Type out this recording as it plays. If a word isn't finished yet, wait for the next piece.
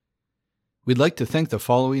We'd like to thank the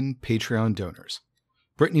following Patreon donors: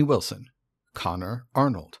 Brittany Wilson, Connor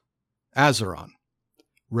Arnold, Azeron,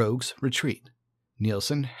 Rogues Retreat,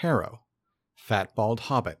 Nielsen Harrow, Fat Bald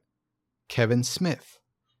Hobbit, Kevin Smith,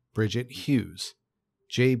 Bridget Hughes,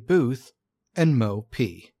 Jay Booth, and Mo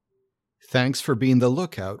P. Thanks for being the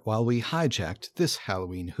lookout while we hijacked this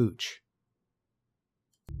Halloween hooch.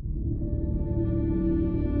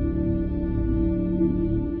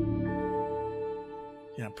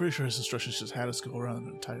 Yeah, I'm pretty sure his instructions just had us go around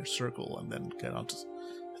an entire circle and then get onto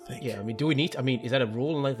the thing. Yeah, I mean, do we need to, is that a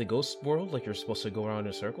rule in like the ghost world? Like you're supposed to go around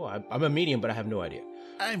in a circle? I'm a medium, but I have no idea.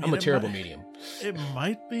 I'm a terrible medium. It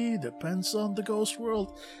might be, depends on the ghost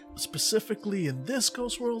world. Specifically in this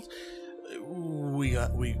ghost world, we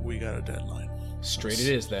got a deadline. Straight it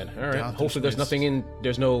is then. All right. Hopefully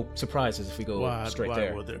there's no surprises if we go straight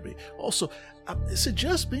there. Why would there be? Also, is it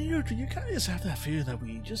just me or do you guys have that feeling that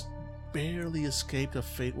we just barely escaped a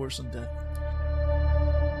fate worse than death?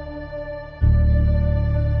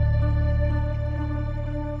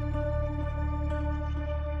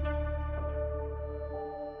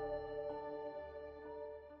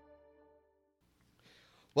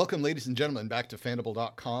 Welcome, ladies and gentlemen, back to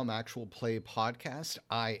Fandible.com Actual Play Podcast.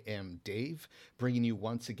 I am Dave, bringing you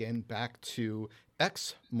once again back to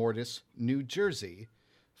Ex Mortis, New Jersey,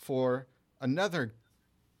 for another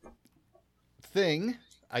thing,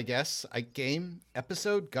 I guess, a game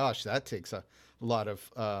episode. Gosh, that takes a lot of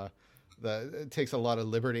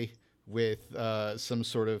liberty with some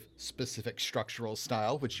sort of specific structural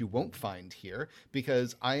style, which you won't find here,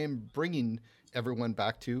 because I am bringing everyone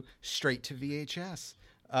back to straight to VHS.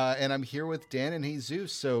 And I'm here with Dan and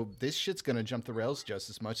Jesus, so this shit's going to jump the rails just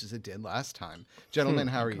as much as it did last time. Gentlemen,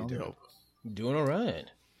 how are you doing? Doing all right.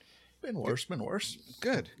 Been worse.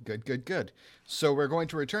 Good. So we're going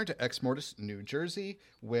to return to Ex Mortis, New Jersey,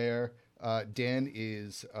 where Dan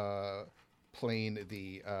is playing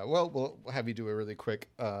the... we'll have you do a really quick...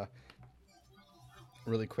 hello.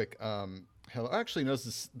 Actually, no, this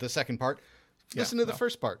is the second part. Listen to the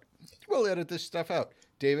first part. We'll edit this stuff out.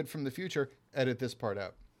 David from the future, edit this part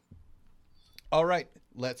out. All right,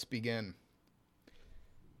 let's begin.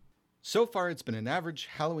 So far, it's been an average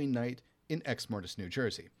Halloween night in Ex Mortis, New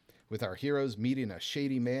Jersey, with our heroes meeting a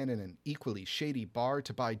shady man in an equally shady bar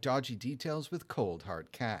to buy dodgy details with cold,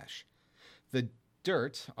 hard cash. The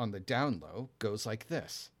dirt on the down low goes like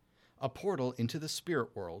this: a portal into the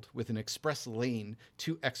spirit world with an express lane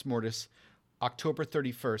to Ex Mortis, October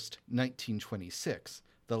 31st, 1926,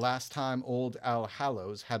 the last time old All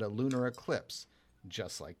Hallows had a lunar eclipse,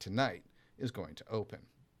 just like tonight, is going to open.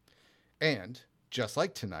 And, just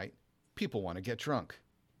like tonight, people want to get drunk.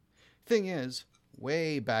 Thing is,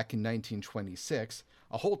 way back in 1926,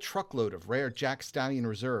 a whole truckload of rare Jack Stallion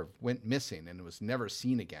Reserve went missing and was never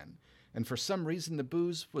seen again, and for some reason the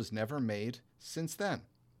booze was never made since then.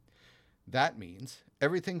 That means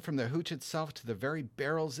everything from the hooch itself to the very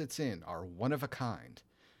barrels it's in are one of a kind.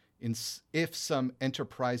 If some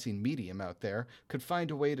enterprising medium out there could find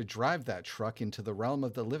a way to drive that truck into the realm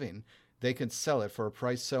of the living, they could sell it for a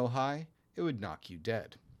price so high, it would knock you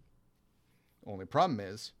dead. Only problem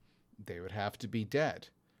is, they would have to be dead,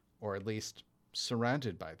 or at least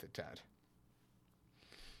surrounded by the dead.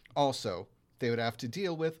 Also, they would have to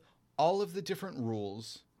deal with all of the different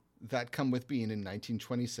rules that come with being in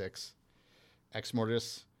 1926, Ex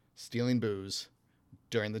Mortis, stealing booze,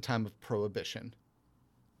 during the time of Prohibition.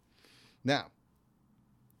 Now,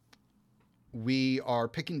 we are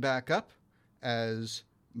picking back up as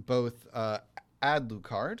both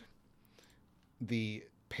Adlucard, the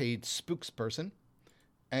paid spooksperson,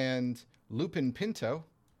 and Lupin Pinto,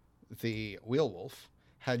 the wheelwolf,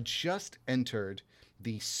 had just entered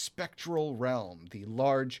the spectral realm, the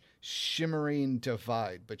large, shimmering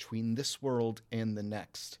divide between this world and the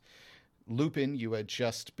next. Lupin, you had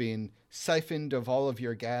just been siphoned of all of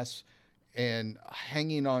your gas and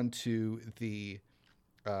hanging on to the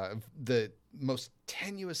most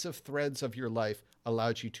tenuous of threads of your life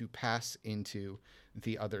allowed you to pass into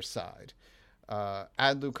the other side.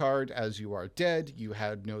 Adlucard, as you are dead, you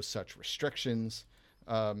had no such restrictions.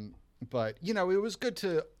 But, it was good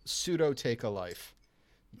to pseudo take a life,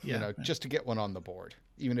 just to get one on the board,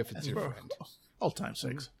 even if it's your friend. All time's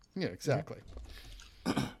sakes. Yeah, exactly.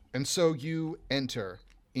 And so you enter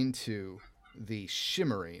into the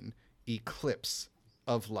shimmering eclipse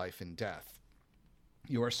of life and death.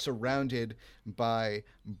 You are surrounded by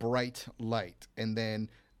bright light, and then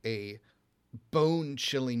a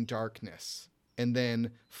bone-chilling darkness, and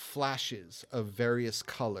then flashes of various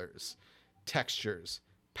colors, textures,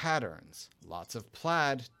 patterns, lots of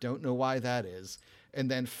plaid, don't know why that is, and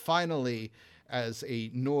then finally, as a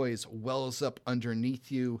noise wells up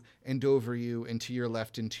underneath you and over you and to your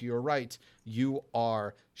left and to your right, you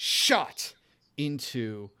are shot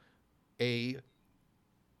into a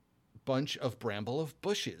bunch of bramble of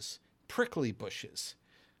bushes, prickly bushes,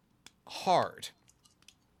 hard.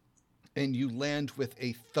 And you land with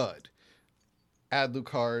a thud.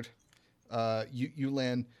 Adlucard, you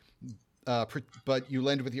land, but you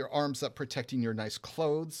land with your arms up protecting your nice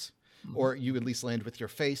clothes, or you at least land with your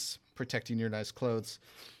face protecting your nice clothes.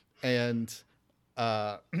 And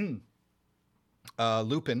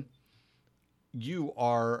Lupin, you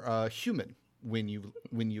are human when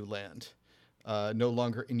you land, no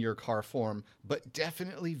longer in your car form, but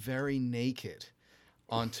definitely very naked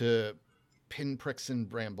onto pinpricks and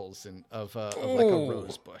brambles and of like a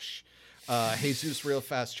rose bush. Jesus, real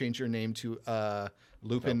fast, change your name to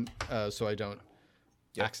Lupin, so I don't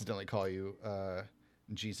accidentally call you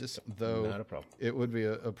Jesus, though not a problem. It would be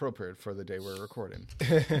appropriate for the day we're recording.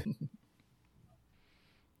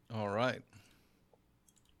 All right.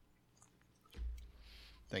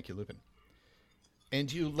 Thank you, Lupin.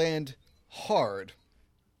 And you land hard,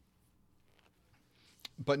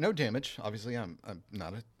 but no damage. Obviously, I'm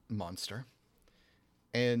not a monster.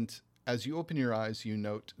 And as you open your eyes, you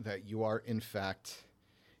note that you are, in fact,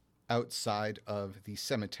 outside of the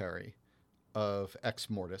cemetery of Ex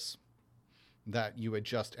Mortis that you had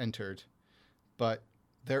just entered. But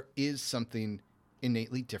there is something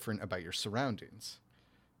innately different about your surroundings.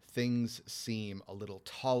 Things seem a little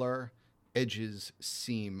taller. Edges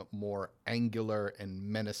seem more angular and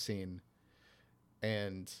menacing.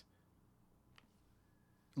 And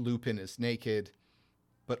Lupin is naked.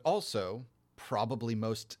 But also, probably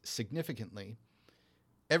most significantly,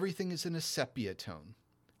 everything is in a sepia tone,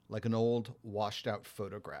 like an old, washed-out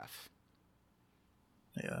photograph.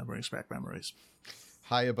 Yeah, that brings back memories.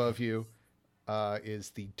 High above you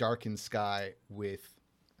is the darkened sky with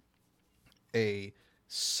a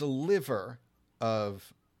sliver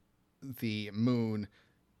of the moon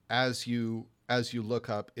as you look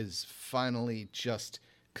up is finally just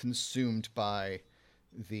consumed by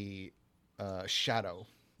the shadow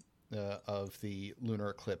of the lunar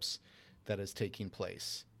eclipse that is taking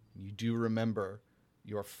place. You do remember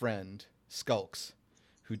your friend Skulks,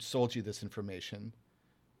 who'd sold you this information,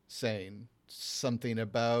 saying something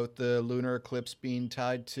about the lunar eclipse being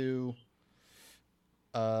tied to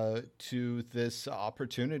this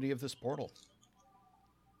opportunity of this portal.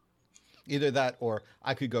 Either that, or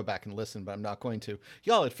I could go back and listen, but I'm not going to.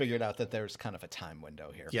 Y'all had figured out that there's kind of a time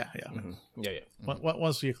window here. Yeah. Mm-hmm. Yeah.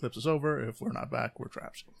 Once the eclipse is over, if we're not back, we're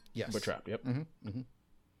trapped. Yes. We're trapped. Yep.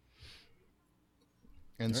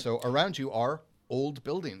 And so around you are old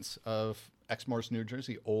buildings of Exmoor's, New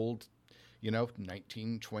Jersey. Old,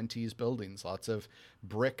 1920s buildings. Lots of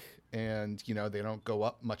brick, and, they don't go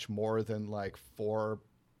up much more than like 4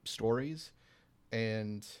 stories.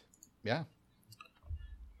 And, yeah.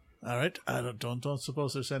 All right. I don't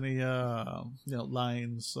suppose there's any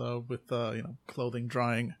lines with clothing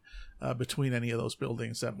drying between any of those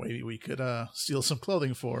buildings that maybe we could steal some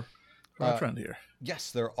clothing for our friend here.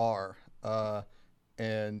 Yes, there are,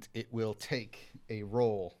 and it will take a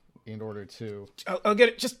roll in order to. I'll get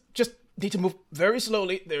it. Just need to move very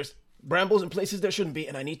slowly. There's brambles in places there shouldn't be,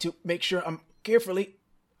 and I need to make sure I'm carefully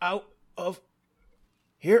out of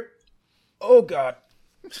here. Oh God.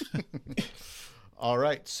 All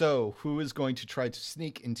right, so who is going to try to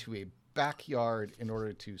sneak into a backyard in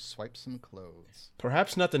order to swipe some clothes?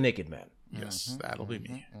 Perhaps not the naked man. Yes, that'll be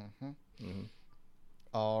me.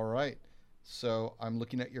 All right, so I'm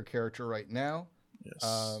looking at your character right now.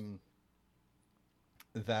 Yes.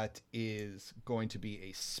 That is going to be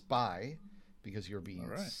a spy because you're being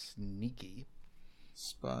sneaky.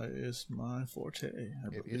 Spy is my forte.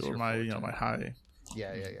 It is or my forte. My high.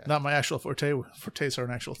 Yeah. Not my actual forte. Fortes are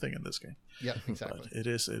an actual thing in this game. Yeah, exactly. But it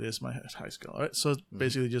is my high skill. All right, so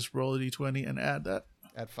basically just roll a d20 and add that.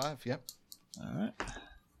 At 5, yep. All right.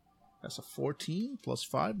 That's a 14 plus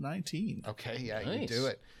 5, 19. Okay, yeah, Nice. you do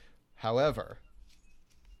it. However,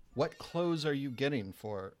 what clothes are you getting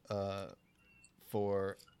for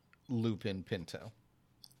Lupin Pinto?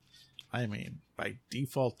 I mean, by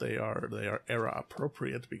default, they are era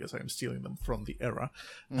appropriate because I'm stealing them from the era.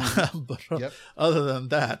 But other than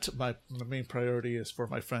that, my main priority is for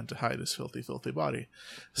my friend to hide his filthy body.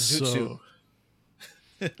 Zoot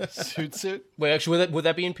So, suit. Wait, actually, would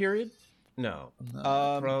that be in period? No.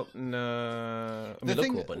 No. No. I The mean,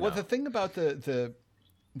 thing, look cool, but well, no. the thing about the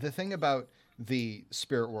thing about the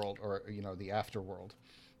spirit world, or the afterworld,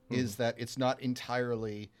 is that it's not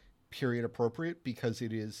entirely period appropriate because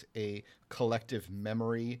it is a collective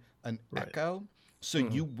memory, an echo So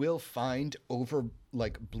you will find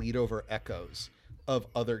bleed over echoes of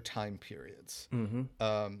other time periods.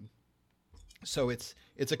 So it's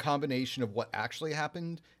a combination of what actually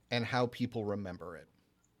happened and how people remember it.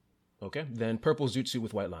 Okay, then purple zoot suit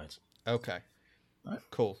with white lines. Okay.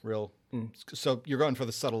 Cool. Real. So you're going for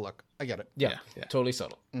the subtle look. I get it. Yeah. Totally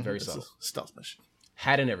subtle. Very It's subtle. a stealth mission.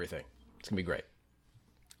 Hat and everything. It's going to be great.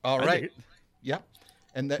 All dig right. it. Yep.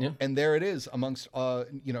 And there it is amongst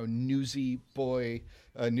newsboy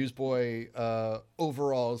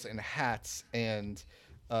overalls and hats and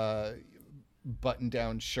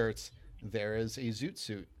button-down shirts. There is a zoot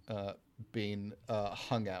suit being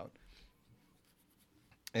hung out.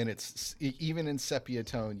 And it's even in sepia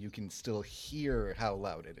tone, you can still hear how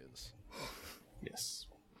loud it is. Yes.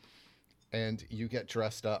 And you get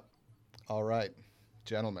dressed up. All right,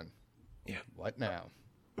 gentlemen. Yeah. What now?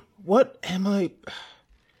 What am I...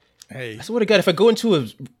 Hey, I swear to God, if I go into a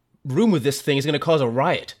room with this thing, it's going to cause a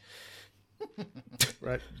riot.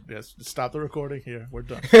 right? Yes. Stop the recording here. We're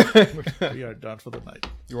done. We are done for the night.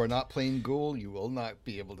 You are not playing Ghoul. You will not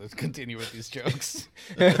be able to continue with these jokes.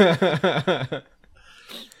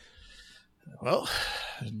 Well,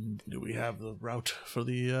 do we have the route for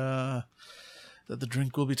the that the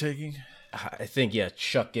drink will be taking? I think, yeah,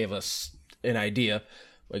 Chuck gave us an idea.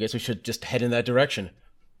 I guess we should just head in that direction.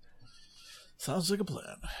 Sounds like a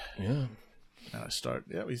plan. Yeah. And I start.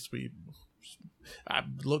 Yeah,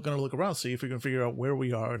 I'm gonna look around, see if we can figure out where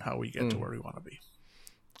we are and how we get to where we want to be.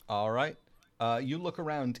 All right. You look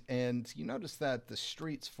around and you notice that the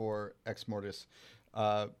streets for Ex Mortis,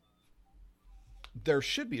 there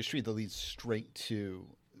should be a street that leads straight to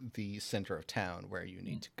the center of town where you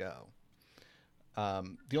need to go.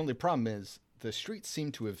 The only problem is the streets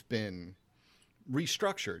seem to have been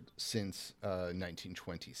restructured since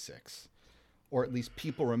 1926, or at least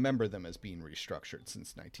people remember them as being restructured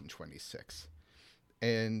since 1926.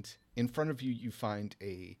 And in front of you, you find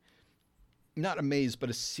not a maze, but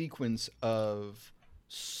a sequence of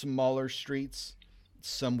smaller streets,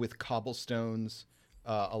 some with cobblestones,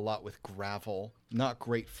 a lot with gravel, not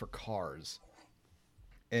great for cars.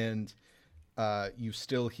 And you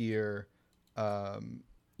still hear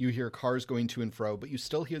cars going to and fro, but you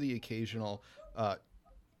still hear the occasional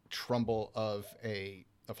trumble of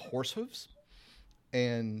horse hooves.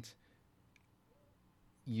 And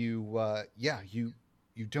you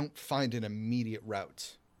don't find an immediate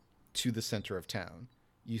route to the center of town.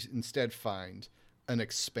 You instead find an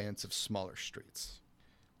expanse of smaller streets.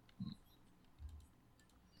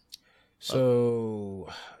 So,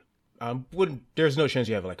 there's no chance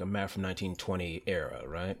you have like a map from 1920 era,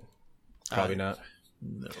 right? Probably not.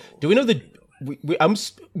 No. Do we know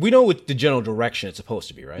we know what the general direction it's supposed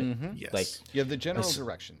to be, right? Mm-hmm. Yes. Like, You have the general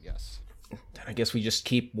direction, yes. I guess we just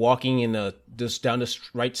keep walking in just down the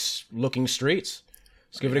right looking streets.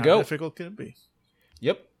 Let's give it a How go. difficult can it be?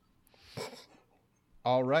 Yep.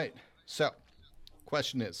 All right. So,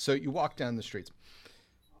 question is, so you walk down the streets.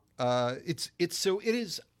 It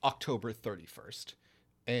is October 31st,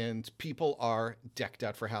 and people are decked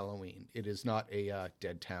out for Halloween. It is not a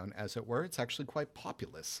dead town, as it were. It's actually quite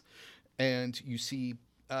populous, and you see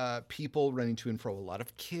people running to and fro. A lot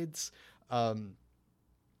of kids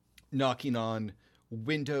knocking on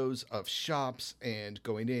windows of shops and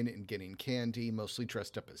going in and getting candy, mostly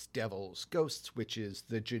dressed up as devils, ghosts, which is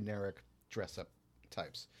the generic dress-up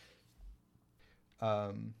types.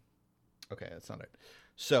 Okay, that's not it.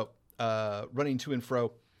 So, running to and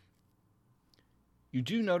fro, you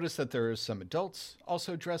do notice that there are some adults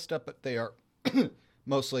also dressed up, but they are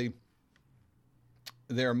mostly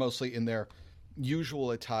in their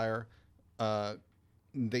usual attire.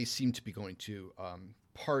 They seem to be going to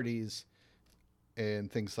parties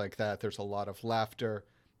and things like that. There's a lot of laughter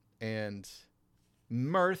and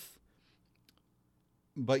mirth,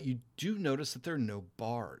 but you do notice that there are no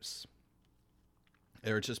bars.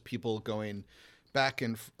 There are just people going back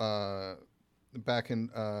and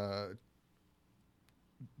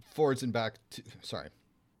forwards and back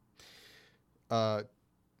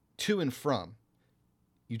to and from.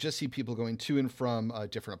 You just see people going to and from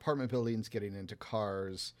different apartment buildings, getting into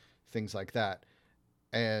cars, things like that.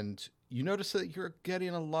 And you notice that you're getting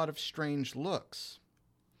a lot of strange looks.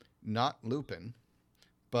 Not Lupin,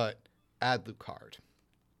 but Alucard,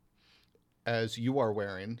 as you are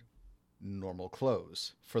wearing normal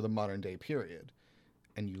clothes for the modern day period.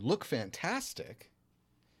 And you look fantastic,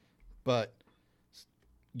 but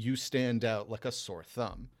you stand out like a sore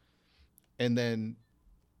thumb. And then,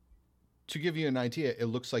 to give you an idea, it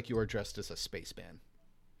looks like you are dressed as a spaceman.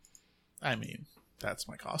 I mean, that's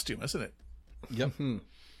my costume, isn't it? Yep.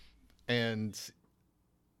 And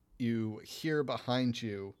you hear behind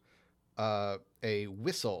you a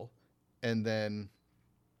whistle, and then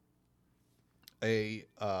a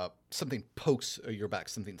something pokes your back.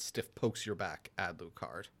 Something stiff pokes your back.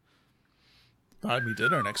 Alucard. Buy me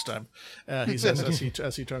dinner next time, he says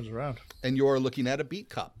as he turns around. And you're looking at a beat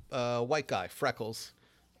cop, white guy, freckles.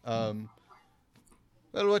 Well,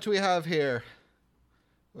 what do we have here?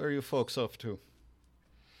 Where are you folks off to?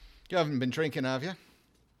 You haven't been drinking, have you?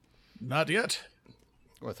 Not yet.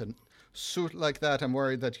 With a suit like that, I'm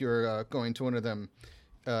worried that you're going to one of them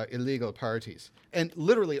illegal parties. And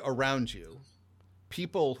literally around you,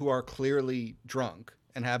 people who are clearly drunk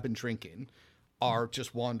and have been drinking are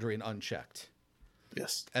just wandering unchecked.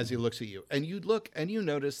 Yes. As he looks at you. And you look and you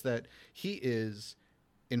notice that he is,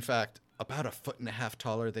 in fact, about 1.5 feet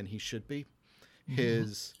taller than he should be.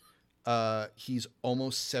 He's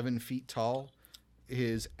almost 7 feet tall.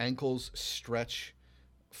 His ankles stretch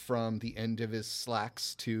from the end of his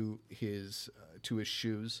slacks to his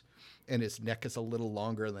shoes, and his neck is a little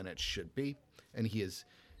longer than it should be, and he is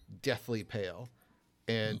deathly pale.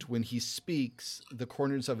 And when he speaks, the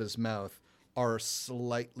corners of his mouth are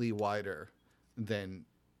slightly wider than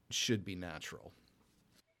should be natural.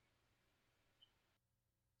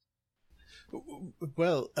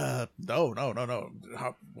 Well, no.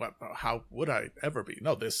 How would I ever be?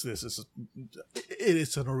 No, this is it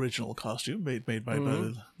is an original costume made by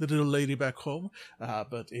the little lady back home.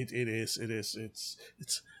 But it's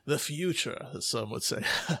the future, as some would say.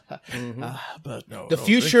 But no, the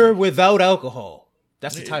future without alcohol.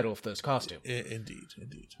 That's the title of this costume.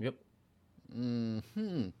 Indeed. Yep.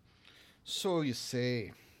 So you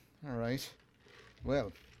say. All right.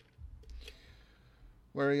 Well,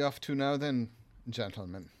 where are you off to now then,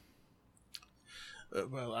 gentlemen?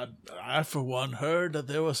 Well, I for one heard that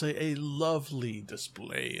there was a lovely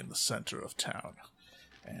display in the center of town,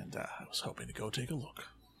 and I was hoping to go take a look.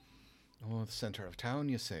 Oh, the center of town,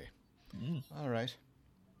 you say? All right.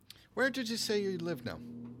 Where did you say you live now?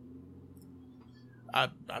 I,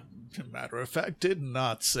 matter of fact, did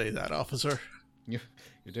not say that, officer. You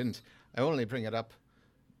didn't. I only bring it up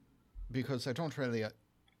because I don't really...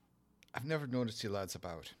 I've never noticed you lads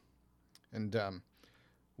about. And,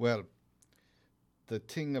 well, the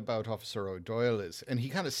thing about Officer O'Doyle is... And he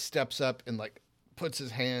kind of steps up and, puts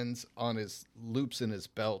his hands on his loops in his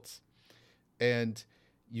belt. And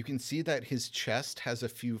you can see that his chest has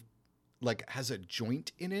has a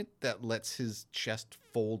joint in it that lets his chest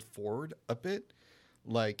fold forward a bit,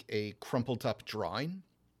 like a crumpled up drawing.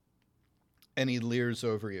 And he leers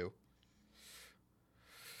over you.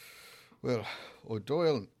 Well,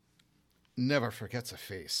 O'Doyle never forgets a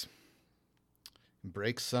face.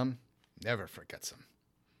 Breaks some, never forgets them.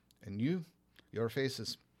 And your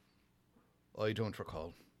faces, I don't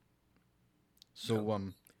recall. So,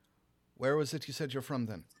 where was it you said you're from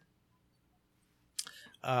then?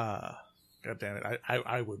 God damn it.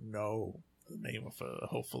 I would know the name of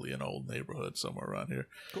hopefully an old neighborhood somewhere around here.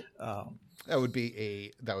 Cool. That would be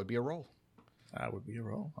a roll. That would be a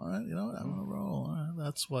roll. All right, you know what? I'm gonna roll. All right,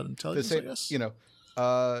 that's what intelligence, I guess.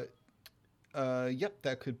 Yep,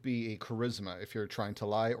 that could be a charisma if you're trying to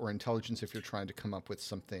lie, or intelligence if you're trying to come up with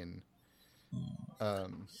something.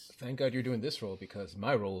 Thank God you're doing this roll, because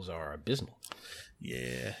my rolls are abysmal.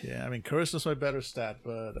 Yeah. I mean, charisma's my better stat,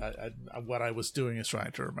 but what I was doing is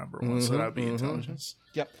trying to remember one, so that would be intelligence.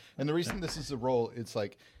 Yep, and the reason this is a roll, it's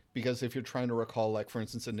because if you're trying to recall, for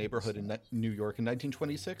instance, a neighborhood in New York in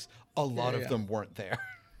 1926, a lot of them weren't there.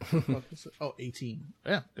 18.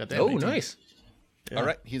 Yeah, goddamn. Oh, 18. nice. Yeah. All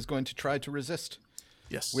right, he's going to try to resist.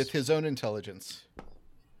 Yes. With his own intelligence.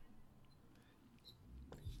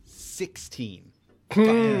 16.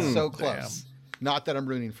 So close. Damn. Not that I'm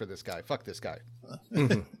rooting for this guy. Fuck this guy.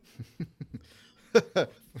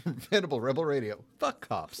 Venable Rebel Radio. Fuck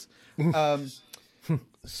cops.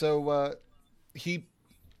 So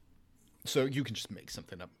you can just make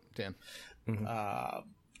something up, Dan.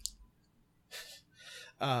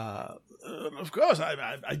 Of course,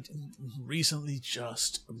 I recently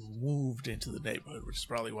just moved into the neighborhood, which is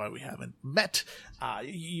probably why we haven't met.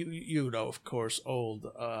 You know, of course, old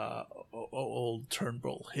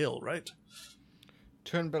Turnbull Hill, right?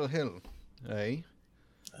 Turnbull Hill, eh?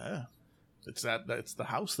 Yeah, it's the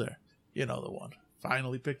house there. You know, the one.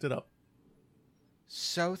 Finally picked it up.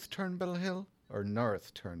 South Turnbull Hill or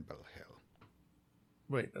North Turnbull Hill?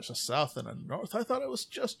 Wait, there's a south and a north? I thought it was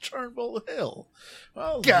just Turnbull Hill.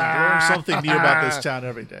 Well, you learn something new about this town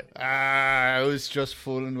every day. I was just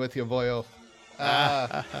fooling with you, boyo.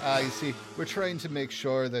 You see, we're trying to make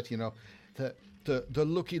sure that, the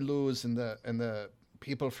looky-loos and the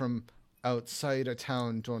people from outside of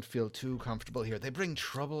town don't feel too comfortable here. They bring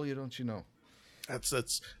trouble, don't you know?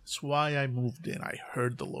 That's why I moved in. I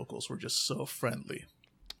heard the locals were just so friendly.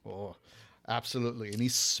 Oh, absolutely. And he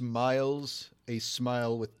smiles a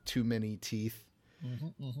smile with too many teeth.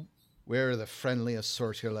 We're the friendliest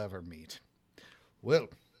sort you'll ever meet. Well,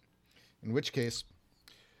 in which case,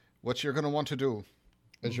 what you're going to want to do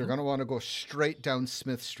is you're going to want to go straight down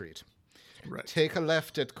Smith Street. Right. Take a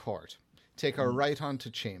left at Court. Take a right onto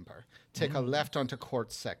Chamber. Take a left onto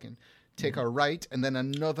Court Second. Take a right and then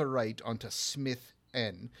another right onto Smith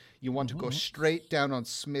N. You want to go straight down on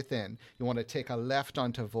Smith N. You want to take a left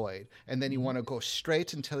onto Void. And then you want to go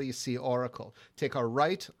straight until you see Oracle. Take a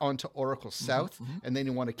right onto Oracle South. And then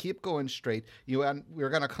you want to keep going straight. We're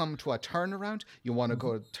going to come to a turnaround. You want to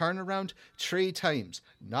go turn around 3 times,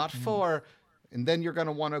 not 4. And then you're going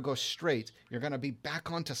to want to go straight. You're going to be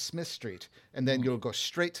back onto Smith Street. And then you'll go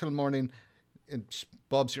straight till morning. And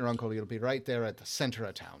Bob's your uncle. You'll be right there at the center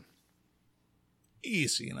of town.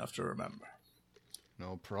 Easy enough to remember.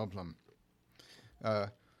 No problem.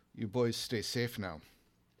 You boys stay safe now.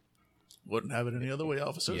 Wouldn't have it any other way,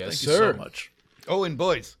 officer. Yes, Thank sir. you so much. Oh, and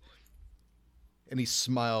boys. And he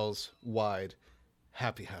smiles wide.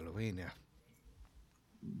 Happy Halloween, yeah.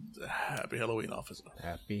 Happy Halloween, officer.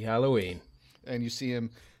 Happy Halloween. And you see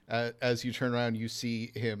him, as you turn around, you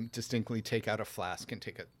see him distinctly take out a flask and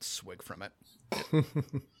take a swig from it.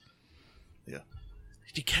 Yeah.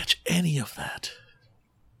 Did you catch any of that?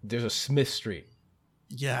 There's a Smith Street.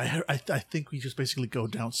 Yeah, I think we just basically go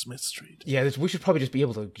down Smith Street. Yeah, we should probably just be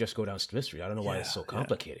able to just go down Smith Street. I don't know why it's so Yeah.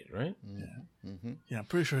 complicated, right? Yeah, I'm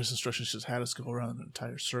pretty sure his instructions just had us go around an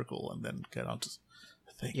entire circle and then get onto.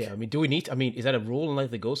 I think. Yeah, I mean, do we need? I mean, is that a rule in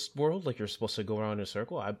like the ghost world? Like you're supposed to go around in a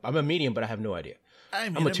circle? I'm a medium, but I have no idea. I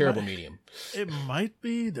mean, I'm a it terrible might- medium. It might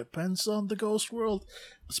be, depends on the ghost world.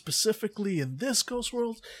 Specifically in this ghost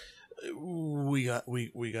world, we got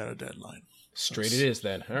a deadline. Straight it is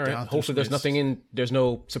then. All right. Down through Hopefully, Smiths. there's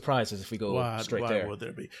no surprises if we go Why straight there. would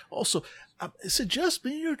there be? Also, is it just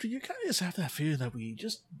me, or do you guys have that feeling that we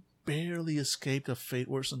just barely escaped a fate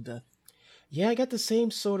worse than death? Yeah, I got the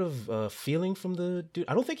same sort of feeling from the dude.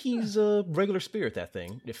 I don't think he's a regular spirit. That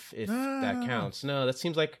thing, if that counts. No, that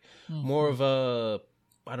seems like more of a,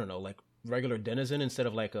 I don't know, like regular denizen instead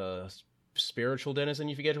of like a spiritual denizen.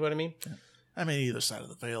 If you get what I mean. I mean, either side of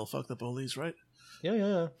the veil. Fuck the bullies, right?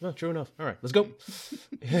 Yeah. No, true enough. All right, let's go.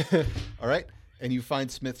 All right. And you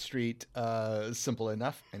find Smith Street simple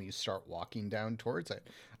enough, and you start walking down towards it.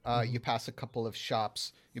 You pass a couple of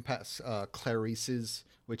shops. You pass Clarice's,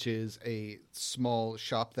 which is a small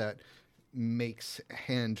shop that makes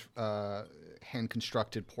hand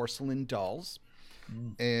constructed porcelain dolls.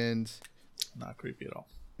 And Not creepy at all.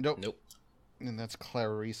 Nope. And that's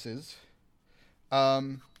Clarice's.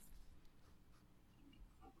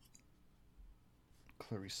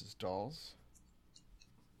 Clarice's dolls.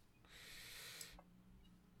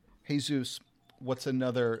 Jesus, what's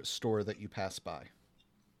another store that you pass by?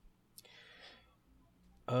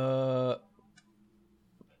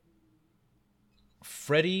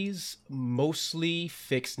 Freddy's mostly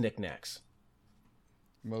fixed knickknacks.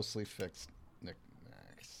 Mostly fixed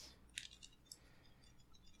knickknacks.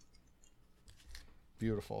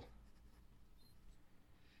 Beautiful.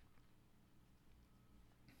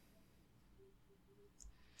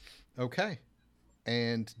 Okay.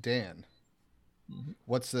 And Dan,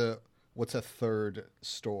 what's a third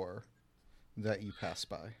store that you pass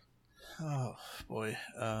by? Oh boy.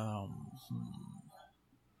 I'm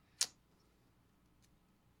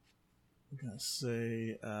gonna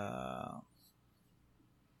say. God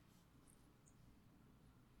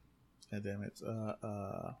damn it.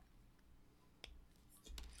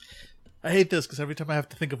 I hate this because every time I have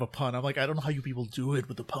to think of a pun, I'm like, I don't know how you people do it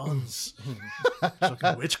with the puns.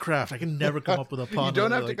 Fucking witchcraft. I can never come up with a pun. You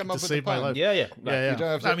don't have to like, come up with a save my pun. life. Yeah. Yeah. You don't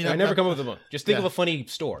have to- I mean, I I'm never come up with one. Just think of Yeah. a funny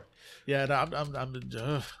store. Yeah, no,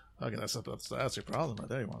 okay, that's your problem right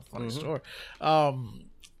there. You want a funny story.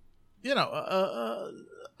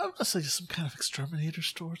 I'm gonna say some kind of exterminator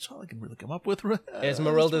store. It's all I can really come up with.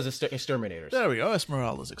 Esmeralda's exterminators. There we go.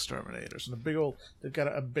 Esmeralda's exterminators, and they've got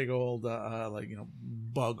a big old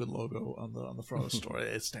bug logo on the front of the store.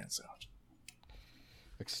 It stands out.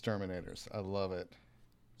 Exterminators. I love it.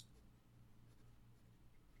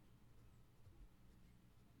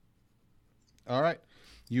 All right.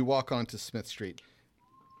 You walk onto Smith Street.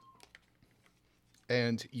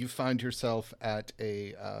 And you find yourself at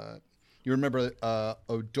a... you remember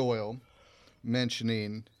O'Doyle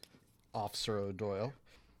mentioning... Officer O'Doyle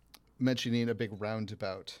mentioning a big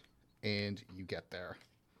roundabout. And you get there.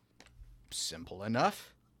 Simple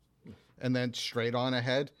enough. And then straight on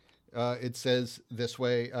ahead, it says this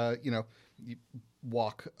way, you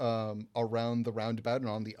walk around the roundabout, and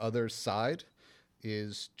on the other side,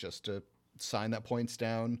 is just a sign that points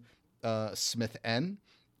down Smith N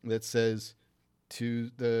that says to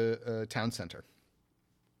the town center.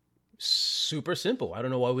 Super simple. I don't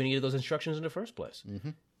know why we needed those instructions in the first place. Mm-hmm.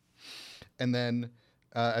 And then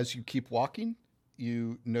as you keep walking,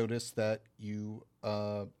 you notice that you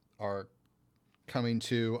are coming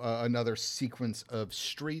to another sequence of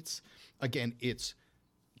streets. Again, it's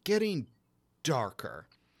getting darker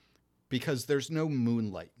because there's no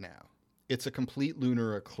moonlight now. It's a complete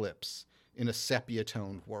lunar eclipse in a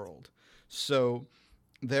sepia-toned world. So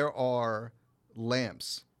there are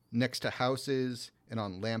lamps next to houses and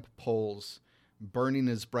on lamp poles, burning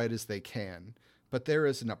as bright as they can. But there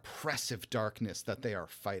is an oppressive darkness that they are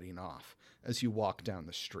fighting off as you walk down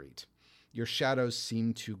the street. Your shadows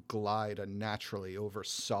seem to glide unnaturally over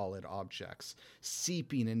solid objects,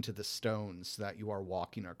 seeping into the stones that you are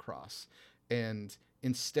walking across. And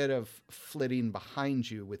instead of flitting behind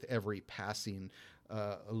you with every passing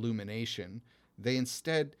illumination, they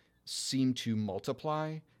instead seem to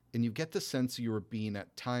multiply, and you get the sense you are being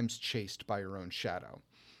at times chased by your own shadow.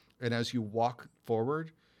 And as you walk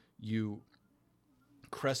forward, you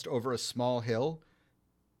crest over a small hill,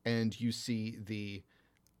 and you see the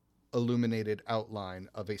illuminated outline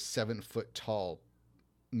of a 7-foot-tall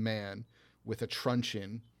man with a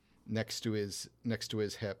truncheon next to his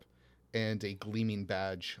hip and a gleaming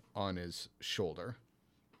badge on his shoulder.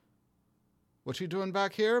 "What you doing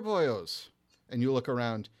back here, boyos?" And you look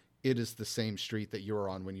around. It is the same street that you were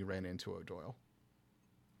on when you ran into O'Doyle.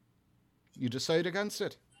 You decide against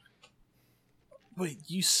it. Wait,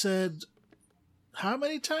 you said how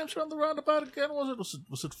many times around the roundabout again?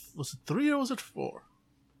 Was it 3 or was it 4?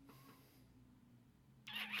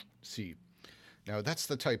 See, now that's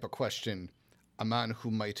the type of question a man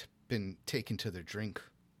who might have been taken to the drink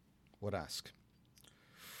would ask.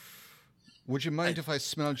 Would you mind if I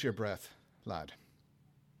smelled your breath, lad?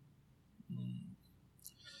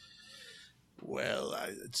 Well,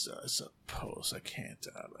 I suppose I can't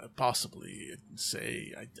possibly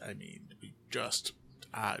say. I mean, we just.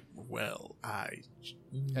 And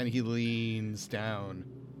he leans down.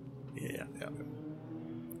 Yeah.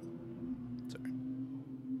 Sorry.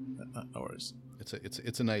 No worries.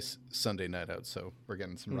 It's a nice Sunday night out, so we're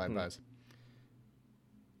getting some ride-bys.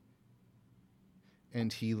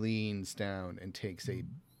 And he leans down and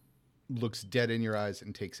looks dead in your eyes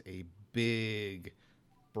and takes a big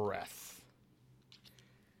breath.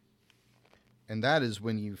 And that is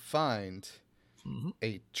when you find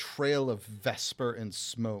a trail of Vesper and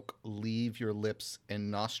smoke leave your lips and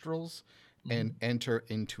nostrils and enter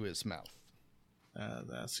into his mouth.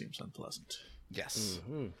 That seems unpleasant. Yes.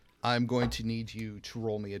 Mm-hmm. I'm going to need you to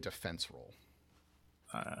roll me a defense roll.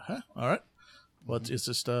 All right. What is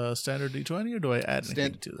this standard D20 or do I add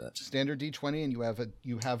anything to that? Standard D20, and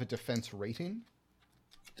you have a defense rating.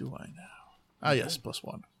 Do I now? Ah, yes,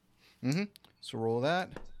 +1. Mm-hmm. So roll that.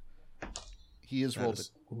 He has rolled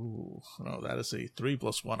Ooh, no, that is a 3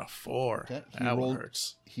 + 1, a 4. Okay. That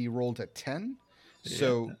hurts. He rolled a 10. Yeah.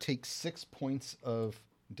 So take 6 points of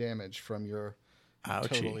damage from your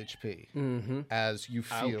total HP as you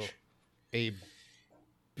feel a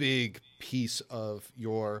big piece of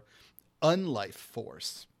your unlife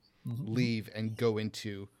force leave and go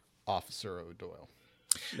into Officer O'Doyle.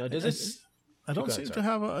 Now, does it? I don't seem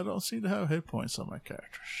to have hit points on my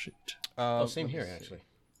character sheet. Same here, actually.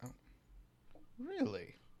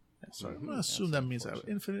 Really? Yeah, so I'm going to assume that means I have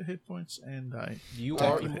infinite hit points, and you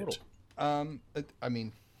are immortal. I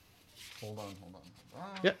mean, hold on.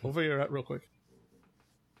 Yeah, over here real quick.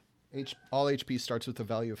 All HP starts with a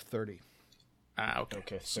value of 30. Ah, okay.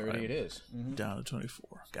 Okay, 30 it is. Down to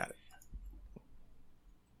 24. Got it.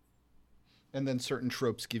 And then certain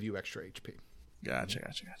tropes give you extra HP.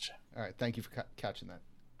 Gotcha. All right, thank you for catching that.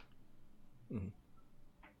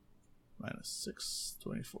 -6,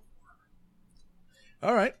 24.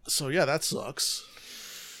 All right, so yeah, that sucks.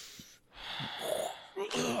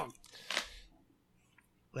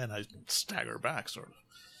 Then I stagger back, sort of.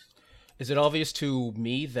 Is it obvious to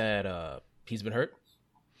me that he's been hurt?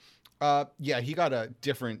 Yeah, he got a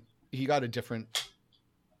different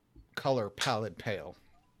color palette pale.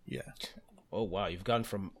 Yeah. Oh wow, you've gone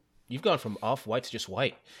from off white to just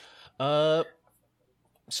white. So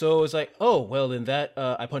it's like, oh well, then that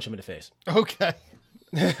I punch him in the face. Okay.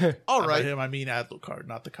 All right. By him, I mean Alucard,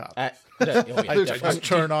 not the cop. I just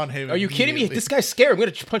turn on him. Are you kidding me? This guy's scared. I'm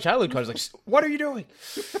going to punch Alucard. He's like, what are you doing?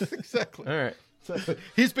 Exactly. All right.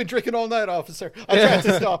 He's been drinking all night, officer. I tried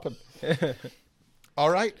to stop him. All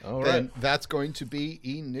right. All then right. That's going to be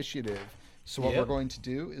initiative. So what we're going to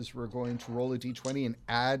do is we're going to roll a d20 and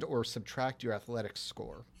add or subtract your athletics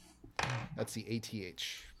score. That's the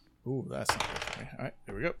ATH. Ooh, that's not good for me. All right,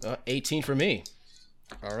 here we go. 18 for me.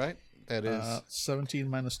 All right. That is 17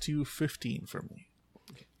 minus 2, 15 for me.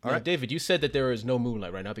 All right, David, you said that there is no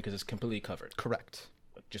moonlight right now because it's completely covered. correct.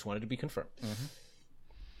 Just wanted to be confirmed.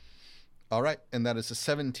 All right, and that is a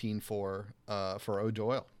 17 for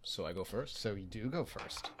O'Doyle. So I go first. So you do go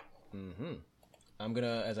first.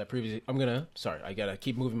 Sorry, I gotta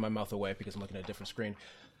keep moving my mouth away because I'm looking at a different screen.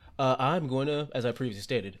 I'm going to, as I previously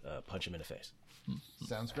stated, punch him in the face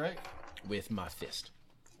Sounds great. with my fist.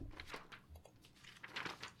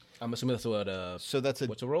 I'm assuming that's what. So that's a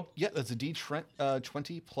what's a roll? Yeah, that's a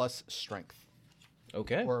D20 plus strength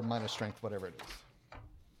Okay. or minus strength, whatever it is.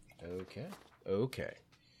 Okay.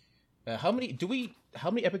 How many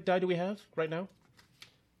epic die do we have right now?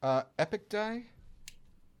 Epic die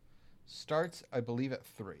starts, I believe, at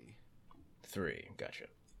 3. 3. Gotcha.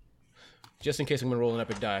 Just in case I'm gonna roll an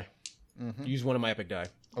epic die, use one of my epic die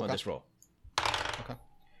on this roll. Okay.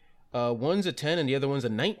 One's a 10 and the other one's a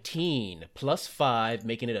 19 plus 5,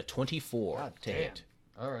 making it a 24 God to damn. hit.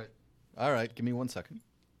 All right. Give me 1 second.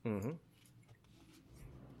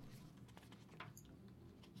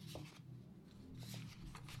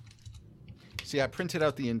 See, I printed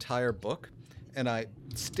out the entire book, and I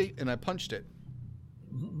punched it.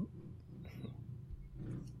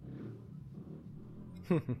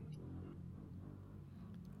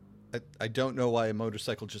 I don't know why a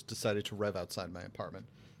motorcycle just decided to rev outside my apartment.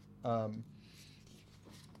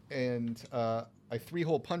 And I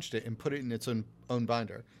 3-hole punched it and put it in its own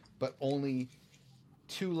binder. But only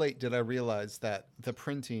too late did I realize that the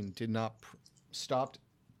printing did not stopped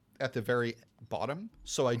at the very bottom,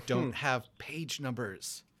 so I don't have page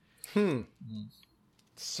numbers.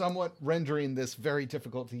 Somewhat rendering this very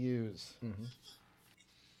difficult to use.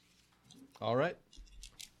 All right.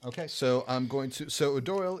 Okay, so so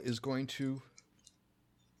O'Doyle is going to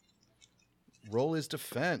roll his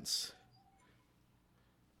defense.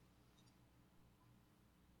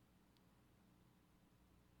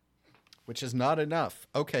 Which is not enough.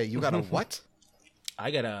 Okay, you got a what?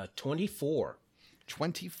 I got a 24.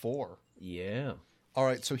 24. Yeah. All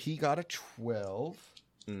right, so he got a 12.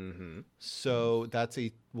 So that's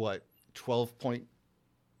a, 12-point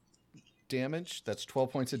damage? That's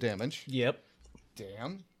 12 points of damage. Yep.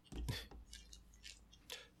 Damn.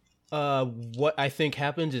 What I think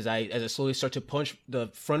happens is as I slowly start to punch, the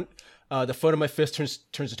front of my fist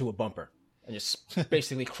turns into a bumper and just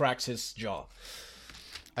basically cracks his jaw.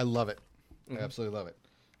 I love it. I absolutely love it.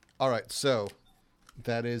 All right, so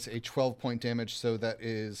that is a 12-point damage. So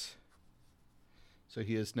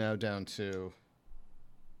he is now down to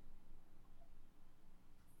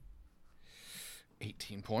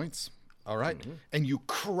 18 points. All right. And you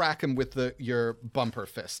crack him with your bumper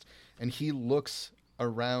fist. And he looks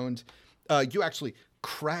around. You actually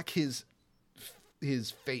crack his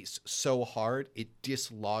face so hard it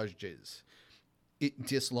dislodges. It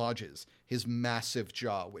dislodges his massive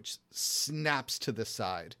jaw, which snaps to the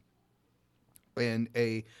side. And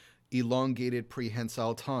a elongated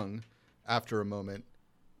prehensile tongue, after a moment,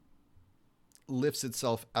 lifts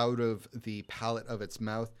itself out of the palate of its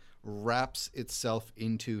mouth, wraps itself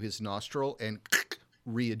into his nostril, and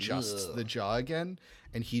readjusts the jaw again.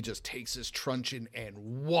 And he just takes his truncheon and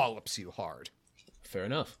wallops you hard. Fair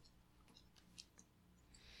enough.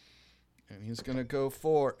 And he's going to go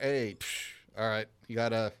for a... All right, he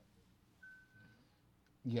got an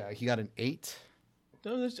 8.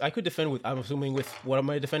 No, I could defend with, I'm assuming with, what am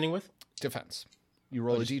I defending with? Defense. You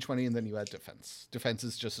roll a d20 and then you add defense. Defense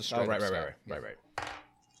is just a straight right.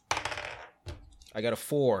 I got a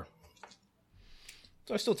 4.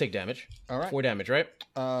 So I still take damage. All right. 4 damage, right?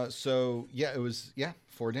 So, it was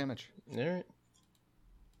 4 damage. All right.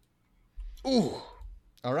 Ooh.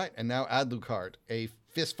 All right, and now Adlucard. A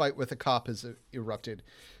fist fight with a cop has erupted,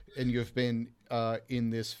 and you've been in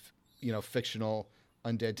this, fictional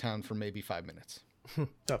undead town for maybe 5 minutes.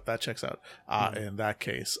 That checks out. In that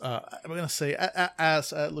case, I'm going to say,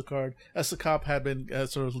 as Lucard, as the cop had been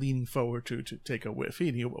sort of leaning forward to take a whiff,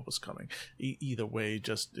 he knew what was coming. Either way,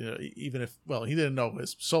 just even if, he didn't know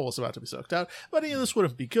his soul was about to be sucked out, but this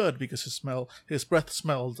wouldn't be good because his breath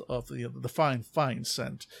smelled of the fine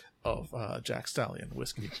scent of Jack Stallion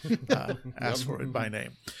whiskey, asked for it by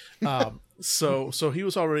name. So he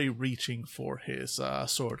was already reaching for his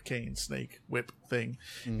sword, cane, snake, whip thing.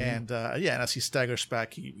 And and as he staggers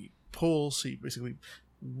back, he basically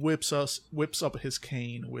whips up his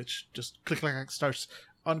cane, which just click starts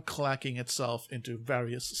unclacking itself into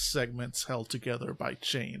various segments held together by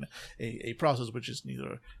chain, a process which is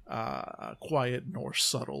neither quiet nor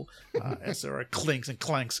subtle, as there are clinks and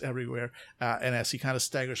clanks everywhere. And as he kind of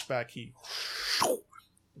staggers back, he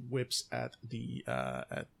whips at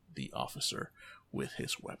the officer with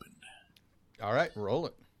his weapon. All right, roll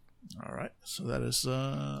it. All right, so that is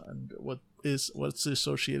and what's the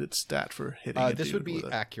associated stat for hitting? This would be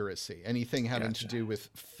accuracy. Anything having to do with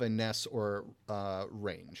finesse or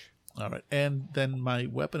range. All right, and then my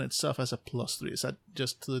weapon itself has a +3. Is that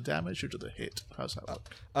just to the damage or to the hit? How's that work?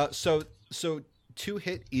 So 2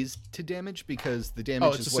 hit is to damage because the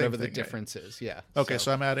damage is whatever the difference is. Yeah. Okay,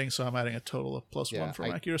 so I'm adding a total of +1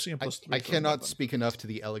 from accuracy and +3. I cannot speak enough to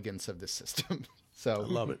the elegance of this system. So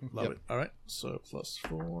love it. All right, so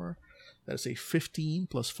 +4. That's a 15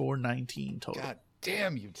 +4, 19 total. God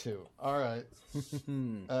damn you two. All right.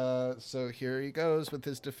 So here he goes with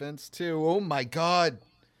his defense too. Oh my god.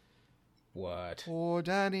 What? Poor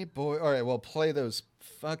Danny boy. All right, well, play those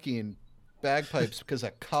fucking bagpipes because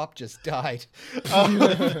a cop just died.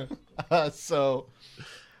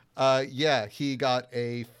 Yeah, he got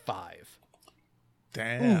a 5.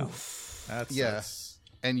 Damn. Oof. That's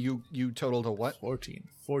and you totaled a what?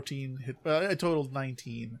 14 hit. I totaled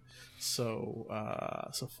 19, so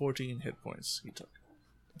 14 hit points he took.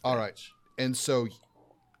 All right, and so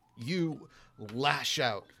you lash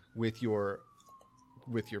out with your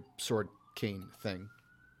sword cane thing.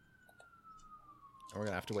 We're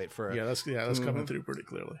gonna have to wait for that's coming through pretty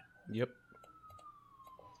clearly. Yep.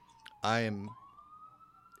 I am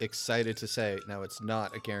excited to say now it's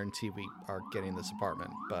not a guarantee we are getting this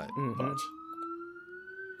apartment, but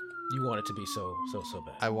you want it to be so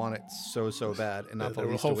bad. I want it so bad, and not the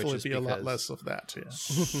least will of which hopefully is be a lot less of that. Yeah,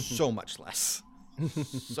 so much less,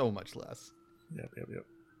 so much less. Yep.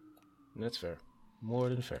 That's fair. More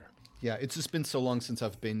than fair. Yeah, it's just been so long since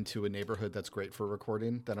I've been to a neighborhood that's great for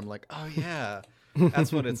recording that I'm like, oh yeah,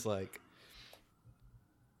 that's what it's like.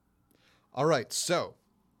 All right, so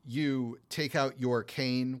you take out your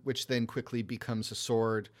cane, which then quickly becomes a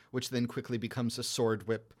sword, which then quickly becomes a sword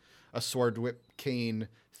whip cane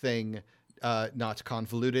thing, not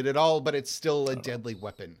convoluted at all, but it's still a deadly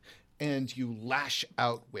weapon. And you lash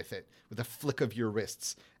out with it with a flick of your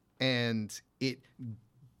wrists, and it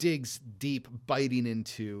digs deep, biting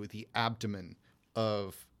into the abdomen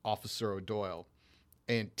of Officer O'Doyle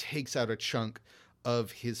and takes out a chunk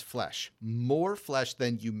of his flesh, more flesh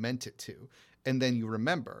than you meant it to. And then you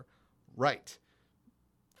remember, right,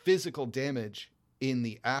 physical damage in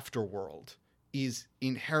the afterworld is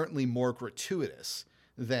inherently more gratuitous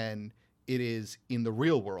than it is in the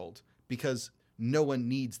real world because no one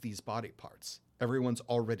needs these body parts. Everyone's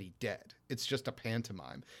already dead. It's just a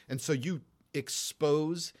pantomime. And so you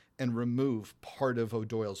expose and remove part of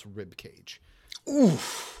O'Doyle's rib cage.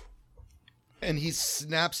 Oof. And he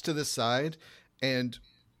snaps to the side and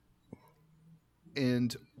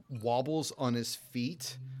wobbles on his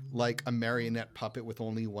feet like a marionette puppet with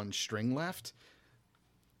only one string left.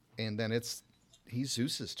 And then he's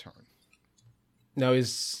Zeus's turn. Now,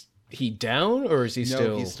 is he down or is he still?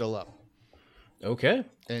 No, he's still up. Okay.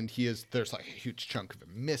 And there's like a huge chunk of him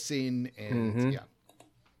missing, and yeah.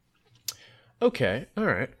 Okay, all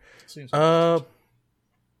right. So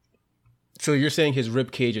you're saying his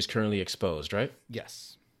rib cage is currently exposed, right?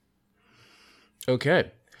 Yes.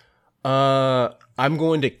 Okay. I'm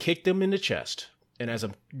going to kick them in the chest. And as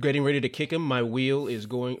I'm getting ready to kick him, my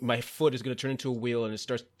foot is going to turn into a wheel, and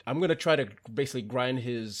I'm going to try to basically grind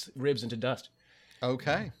his ribs into dust.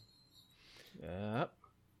 Okay.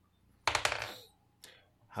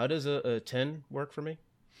 How does a 10 work for me?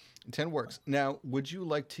 10 works. Now, would you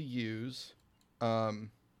like to use... Oh,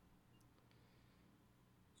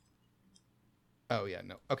 yeah,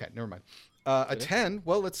 no. Okay, never mind. A 10,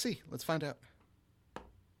 well, let's see. Let's find out.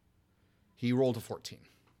 He rolled a 14.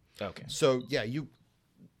 Okay. So, yeah, you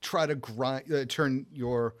try to turn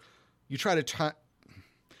your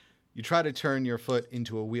foot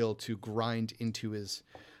into a wheel to grind into his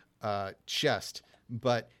chest,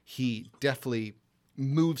 but he definitely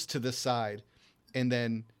moves to the side and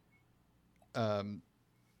then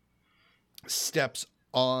steps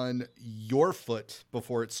on your foot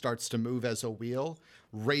before it starts to move as a wheel,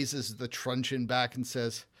 raises the truncheon back and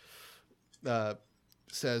says,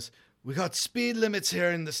 "We got speed limits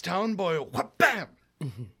here in this town, boy." Wha-bam!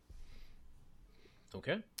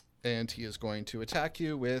 Okay. And he is going to attack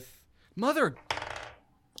you with Mother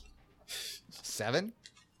 7.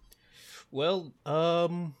 Well,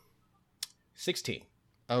 16.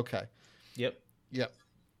 Okay. Yep.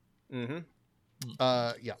 Mm-hmm.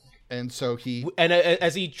 Yeah. And so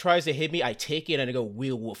as he tries to hit me, I take it and I go,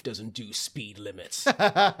 "Wheel Wolf doesn't do speed limits."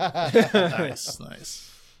 Nice.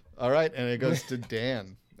 All right, and it goes to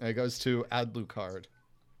Dan. And it goes to Adlucard.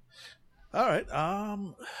 All right.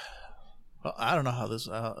 Well, I don't know how this.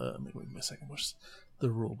 Wait a second. What's the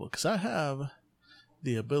rule book? Because I have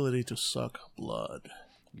the ability to suck blood.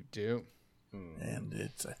 You do. And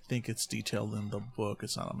I think it's detailed in the book.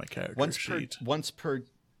 It's not on my character sheet. Once per.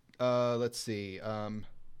 Let's see.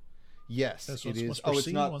 Yes, it is. Oh, it's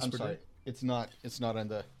not. I'm sorry. It's not. It's not on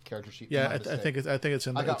the character sheet. Yeah, I think it's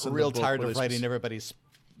in. I got real tired of writing everybody's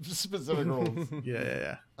specific rules.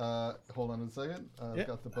 Yeah. Hold on a second. I've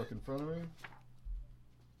got the book in front of me.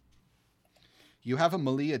 You have a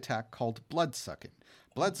melee attack called Bloodsucking.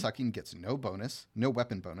 Bloodsucking gets no bonus, no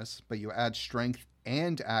weapon bonus, but you add strength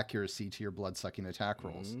and accuracy to your Bloodsucking attack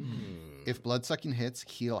rolls. If Bloodsucking hits,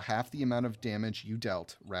 heal half the amount of damage you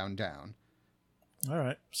dealt, round down. All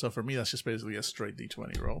right. So for me, that's just basically a straight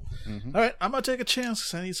D20 roll. All right. I'm going to take a chance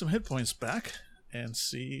because I need some hit points back and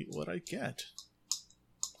see what I get.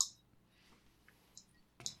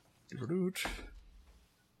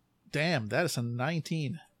 Damn, that is a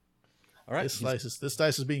 19. All right. This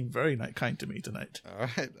dice is being very kind to me tonight. All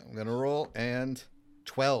right. I'm going to roll, and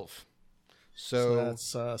 12. So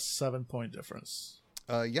that's a 7-point difference.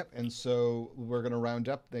 Yep. And so we're going to round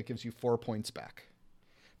up. That gives you 4 points back.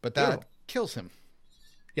 But that kills him.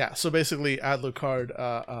 Yeah, so basically Adlucard,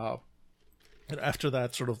 after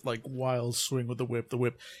that sort of like wild swing with the whip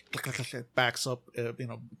backs up,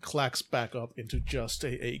 clacks back up into just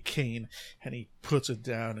a cane, and he puts it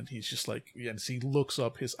down, and he's just like, as he looks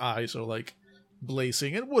up, his eyes are like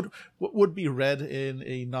blazing. It would be red in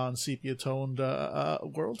a non-sepia toned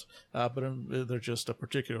world, but they're just a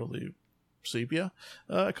particularly sepia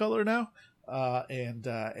color now.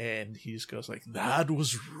 And he just goes like, "That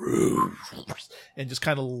was rude," and just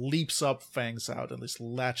kind of leaps up, fangs out, and just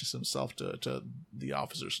latches himself to the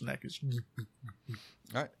officer's neck.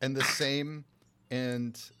 All right, and the same,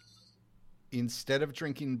 and instead of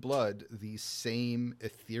drinking blood, the same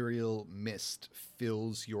ethereal mist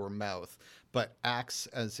fills your mouth, but acts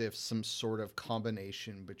as if some sort of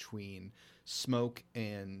combination between smoke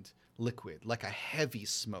and liquid, like a heavy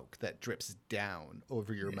smoke that drips down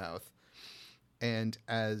over your mouth. And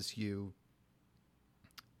as you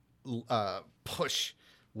push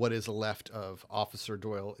what is left of Officer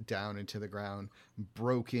Doyle down into the ground,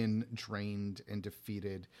 broken, drained, and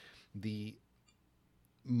defeated, the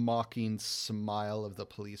mocking smile of the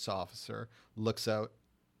police officer looks out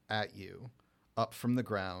at you, up from the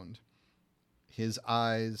ground. His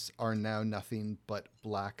eyes are now nothing but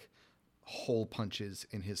black hole punches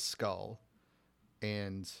in his skull,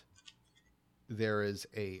 and there is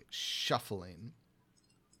a shuffling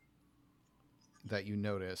that you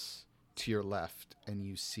notice to your left, and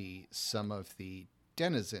you see some of the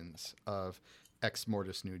denizens of Ex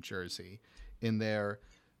Mortis, New Jersey, in their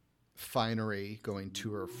finery, going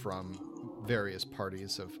to or from various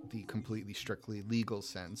parties of the completely strictly legal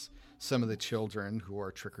sense, some of the children who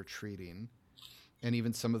are trick-or-treating, and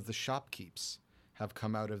even some of the shopkeepers have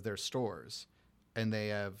come out of their stores, and they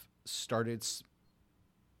have started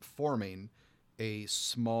forming a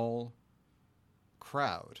small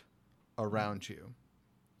crowd around you.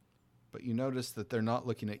 But you notice that they're not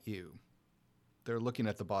looking at you. They're looking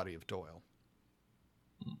at the body of Doyle.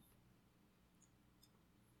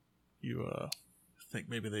 You think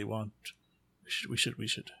maybe they want... We should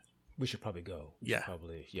probably go. Yeah.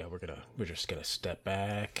 We're just gonna step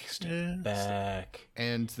back.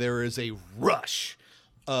 And there is a rush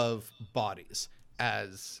of bodies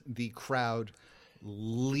as the crowd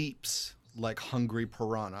leaps like hungry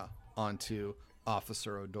piranha onto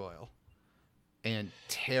Officer O'Doyle and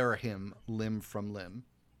tear him limb from limb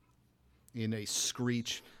in a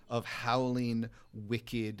screech of howling,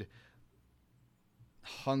 wicked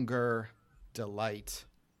hunger, delight,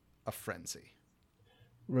 a frenzy.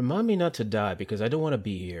 Remind me not to die, because I don't want to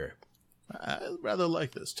be here. I rather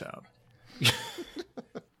like this town.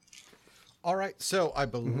 All right, so I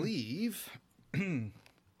believe in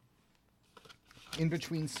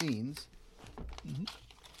between scenes,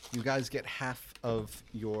 you guys get half of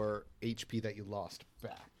your HP that you lost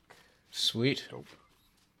back. Sweet. Dope.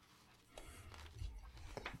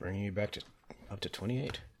 Bringing you back to up to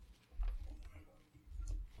 28.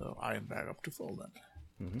 So I am back up to full then.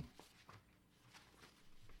 Mm-hmm.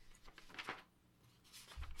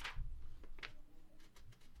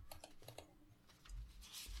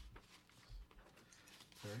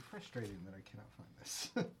 Very frustrating that I cannot find this.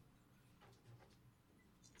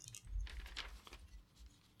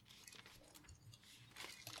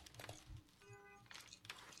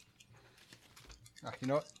 You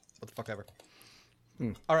know what? What the fuck ever.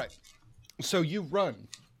 All right. So you run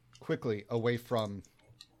quickly away from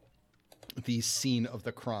the scene of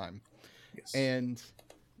the crime. Yes. And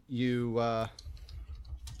you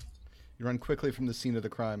run quickly from the scene of the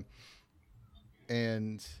crime,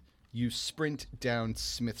 and you sprint down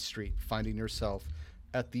Smith Street, finding yourself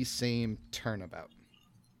at the same turnabout.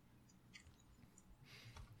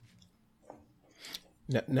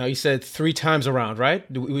 Now you said 3 times around, right?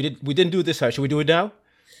 We didn't do it this time. Should we do it now?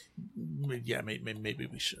 Yeah, maybe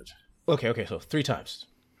we should. Okay. So 3 times.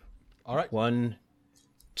 All right. 1,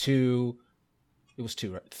 2. It was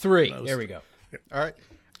 2, right? 3. There we go. All right.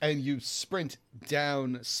 And you sprint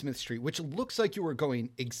down Smith Street, which looks like you were going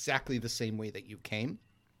exactly the same way that you came.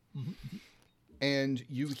 Mm-hmm. And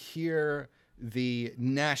you hear the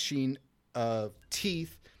gnashing of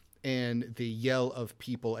teeth and the yell of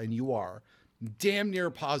people, and you are damn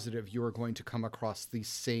near positive you are going to come across the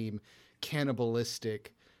same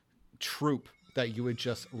cannibalistic troop that you had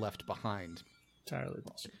just left behind. Entirely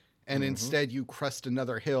possible. And instead you crest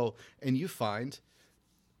another hill and you find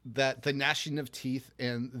that the gnashing of teeth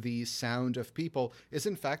and the sound of people is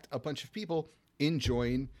in fact a bunch of people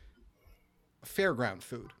enjoying fairground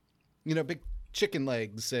food. You know, big chicken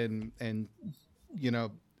legs and things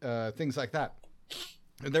like that.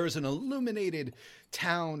 And there is an illuminated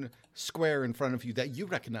town square in front of you that you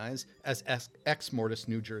recognize as Exmortis,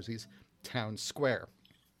 New Jersey's town square.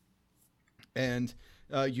 And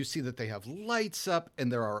you see that they have lights up,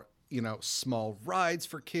 and there are, small rides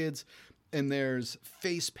for kids, and there's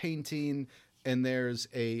face painting, and there's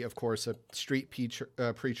of course, a street preacher.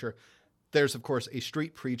 There's, of course, a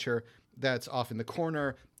street preacher that's off in the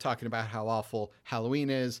corner talking about how awful Halloween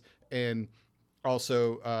is, and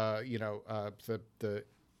also,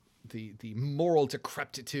 the moral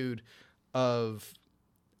decrepitude of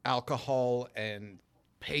alcohol and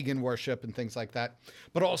pagan worship and things like that.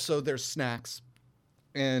 But also there's snacks,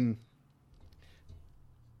 and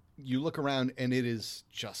you look around and it is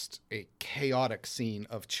just a chaotic scene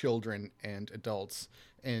of children and adults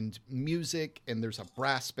and music, and there's a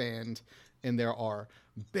brass band, and there are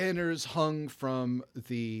banners hung from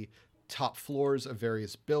the top floors of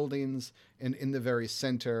various buildings, and in the very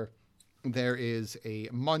center there is a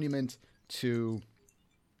monument to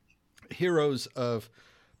heroes of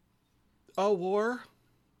a war.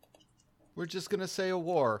 We're just going to say a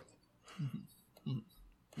war.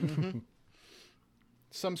 Mm-hmm.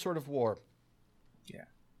 Some sort of war. Yeah.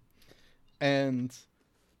 And,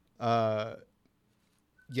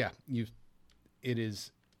 it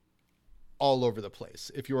is all over the place.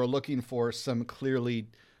 If you are looking for some clearly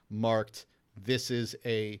marked, this is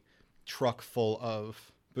a truck full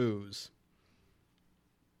of booze,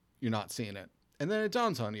 you're not seeing it. And then it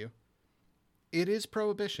dawns on you, it is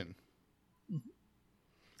Prohibition.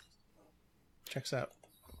 Checks out.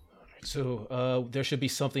 So there should be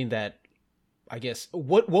something that, I guess,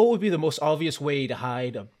 what would be the most obvious way to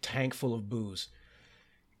hide a tank full of booze?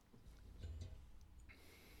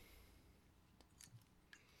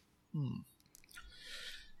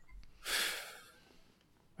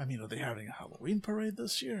 I mean, are they having a Halloween parade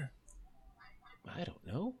this year? I don't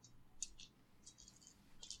know.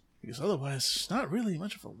 Because otherwise, it's not really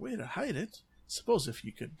much of a way to hide it. Suppose if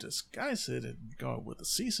you could disguise it and go with the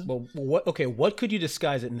season. Well, what could you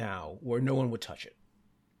disguise it now where no one would touch it?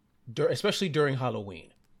 Especially during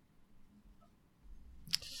Halloween.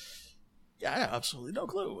 Yeah, I have absolutely no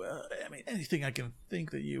clue. Anything I can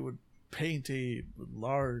think that you would paint a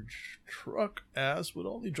large truck as would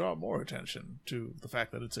only draw more attention to the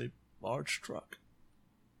fact that it's a large truck.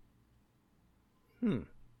 On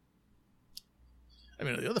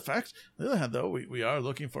the other hand, though, we are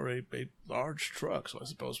looking for a large truck, so I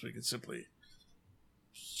suppose we could simply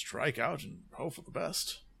strike out and hope for the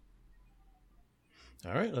best.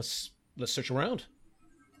 All right, let's search around.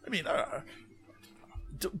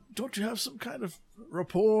 Don't you have some kind of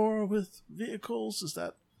rapport with vehicles? Is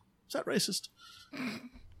that racist?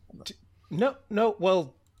 No.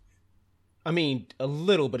 Well, a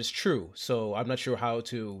little, but it's true. So I'm not sure how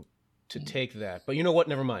to take that. But you know what?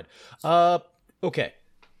 Never mind. Okay.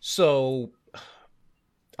 So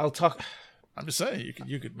I'll talk. I'm just saying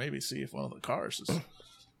you could maybe see if one of the cars is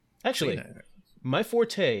actually. My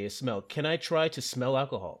forte is smell. Can I try to smell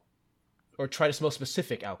alcohol? Or try to smell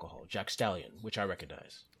specific alcohol, Jack Stallion, which I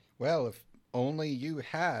recognize. Well, if only you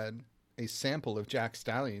had a sample of Jack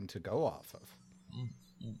Stallion to go off of.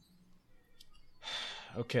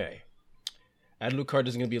 Okay. Adelucard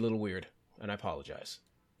is going to be a little weird, and I apologize.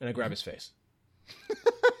 And I grab his face.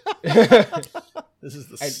 This is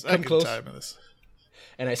the second time in this.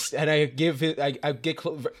 And I give it. I get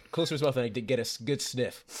closer to his mouth, and I get a good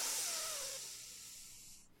sniff.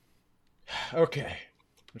 Okay.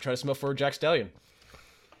 I'm trying to smell for Jack Stallion.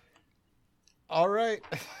 All right.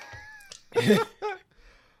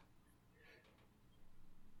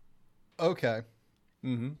 Okay.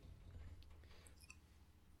 Mm-hmm.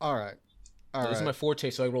 All right. So this is my forte,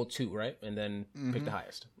 so I roll 2, right? And then pick the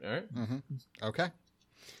highest. All right? Mm-hmm. Okay.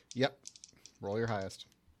 Yep. Roll your highest.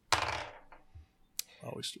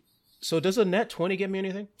 Always 2. So does a nat 20 get me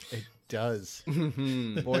anything? It does.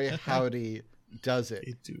 Boy, howdy, does it.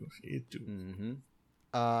 It do. Mm-hmm.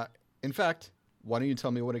 In fact, why don't you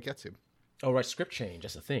tell me what it gets you? Oh, right. Script change.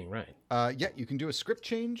 That's a thing, right? Yeah, you can do a script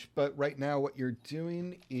change, but right now what you're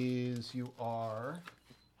doing is you are...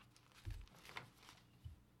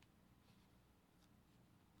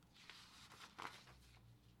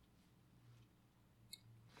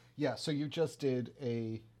 Yeah, so you just did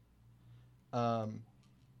a... at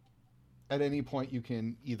any point, you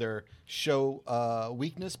can either show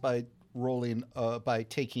weakness by rolling, by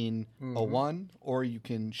taking a 1, or you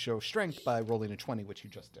can show strength by rolling a 20, which you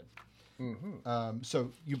just did.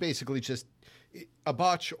 So you basically just a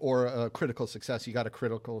botch or a critical success. You got a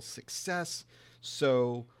critical success.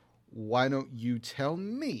 So why don't you tell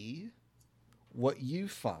me what you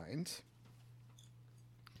find?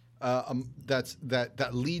 That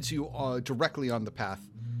leads you directly on the path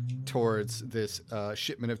towards this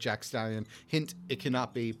shipment of Jack Stallion. Hint: it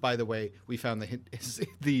cannot be. By the way, we found the hint is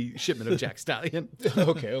the shipment of Jack Stallion.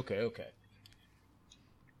 Okay.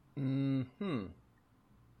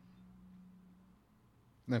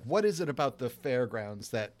 Now, what is it about the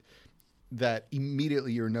fairgrounds that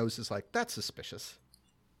immediately your nose is like, that's suspicious?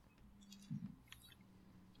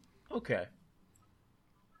 Okay.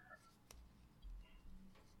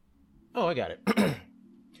 Oh, I got it.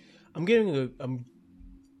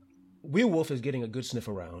 Wheel Wolf is getting a good sniff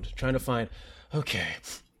around, trying to find. Okay,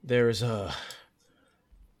 there's some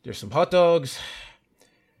hot dogs.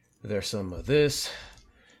 There's some of this,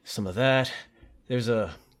 some of that. There's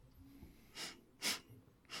a.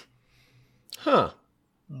 Huh.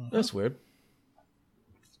 That's weird.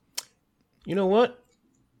 You know what?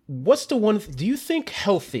 What's the one? Do you think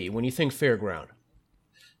healthy when you think fairground?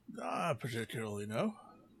 Not particularly, no.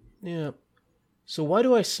 Yeah. So why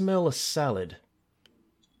do I smell a salad?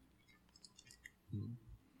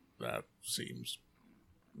 That seems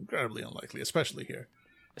incredibly unlikely, especially here.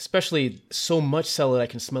 Especially so much salad I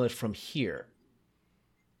can smell it from here.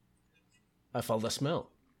 I follow the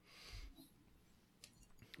smell.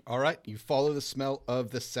 All right, you follow the smell of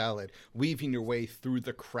the salad, weaving your way through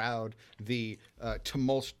the crowd, the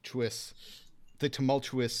tumultuous,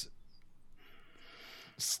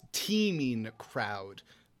 teeming crowd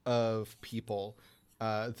of people.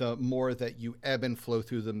 The more that you ebb and flow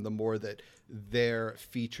through them, the more that their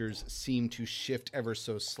features seem to shift ever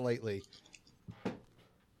so slightly,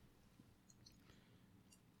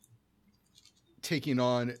 taking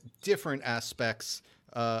on different aspects,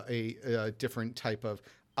 a different type of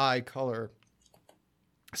eye color,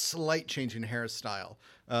 slight change in hairstyle,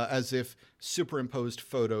 as if superimposed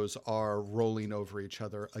photos are rolling over each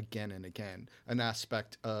other again and again. An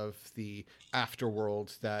aspect of the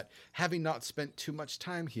afterworld that, having not spent too much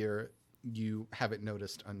time here, you haven't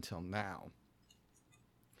noticed until now.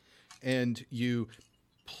 And you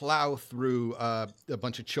plow through a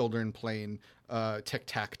bunch of children playing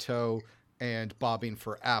tic-tac-toe and bobbing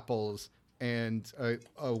for apples, and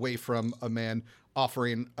away from a man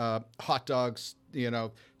offering hot dogs,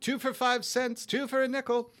 2 for 5 cents, 2 for a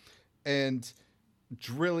nickel, and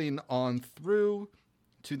drilling on through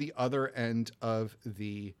to the other end of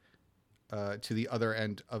the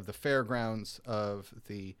fairgrounds of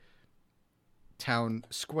the town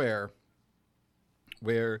square,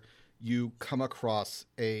 where you come across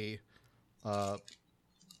a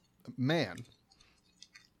man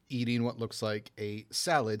eating what looks like a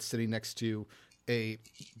salad, sitting next to a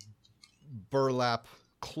burlap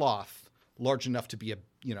cloth large enough to be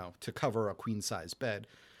to cover a queen size bed,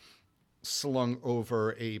 slung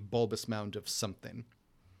over a bulbous mound of something.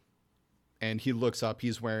 And he looks up.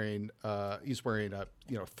 He's wearing a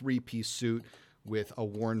 3-piece suit with a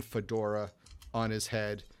worn fedora on his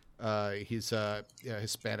head. He's a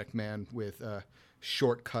Hispanic man with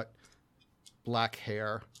short cut black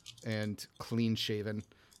hair and clean shaven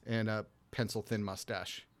and a pencil thin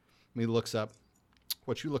mustache. And he looks up.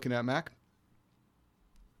 What you looking at, Mac?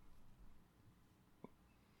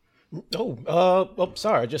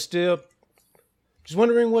 Sorry. Just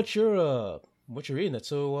wondering what you're eating that's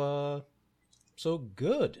so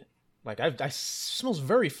good. Like I smells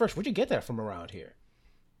very fresh. Where'd you get that from around here?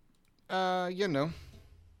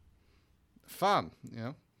 Farm,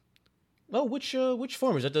 Oh, which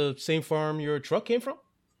farm? Is that the same farm your truck came from?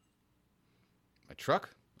 My truck?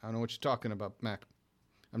 I don't know what you're talking about, Mac.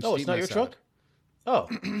 It's not your truck? Oh.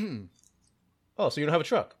 Oh, so you don't have a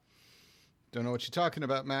truck? Don't know what you're talking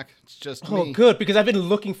about, Mac. It's just me. Oh, good, because I've been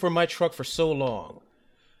looking for my truck for so long.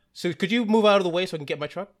 So could you move out of the way so I can get my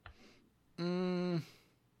truck? I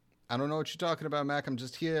don't know what you're talking about, Mac. I'm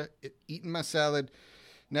just here eating my salad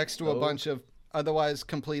next to a bunch of otherwise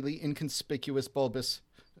completely inconspicuous bulbous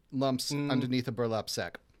lumps underneath a burlap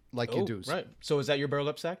sack, like you do. Right. So is that your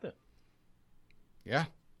burlap sack then? Yeah.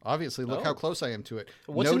 Obviously, look how close I am to it.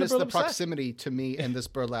 What's in the Notice the burlap sack? proximity to me and this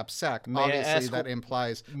burlap sack. May I Obviously, ask- that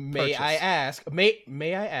implies May purchase. I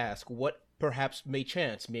ask what perhaps may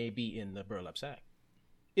chance may be in the burlap sack,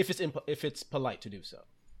 if it's polite to do so.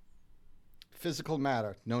 Physical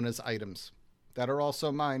matter, known as items, that are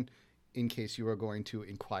also mine, in case you are going to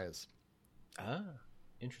inquire. Ah,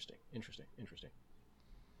 interesting.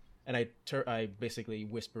 And I basically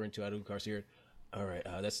whisper into Alucard's ear, all right,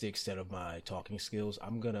 that's the extent of my talking skills.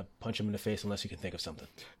 I'm going to punch him in the face unless you can think of something.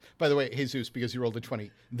 By the way, Jesus, because you rolled a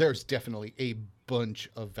 20, there's definitely a bunch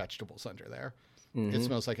of vegetables under there. It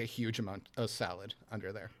smells like a huge amount of salad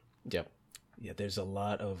under there. Yep. Yeah, there's a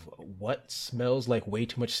lot of what smells like way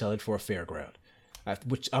too much salad for a fairground,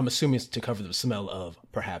 which I'm assuming is to cover the smell of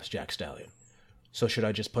perhaps Jack Stallion. So should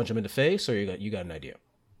I just punch him in the face, or you got an idea?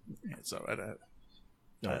 It's all right.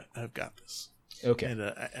 I've got this. Okay. And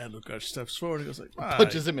Alucard steps forward and goes like,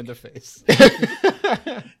 Punches him in the face.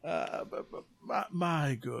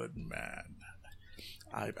 my good man.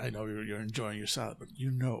 I know you're enjoying your salad, but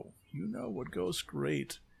you know what goes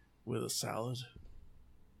great with a salad?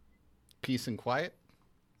 Peace and quiet.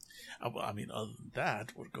 I mean, other than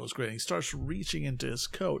that, what goes great? And he starts reaching into his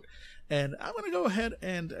coat, and I'm going to go ahead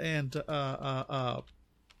and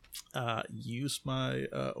use my,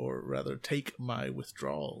 or rather take my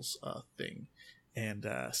withdrawals thing, and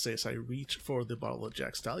say as I reach for the bottle of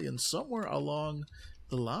Jack Stallion, somewhere along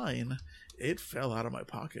the line, it fell out of my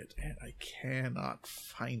pocket, and I cannot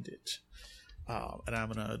find it. And I'm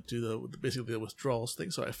going to do basically the withdrawals thing,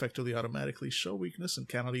 so I effectively automatically show weakness and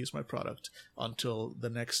cannot use my product until the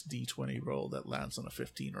next D20 roll that lands on a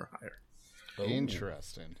 15 or higher.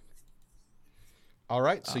 Interesting. All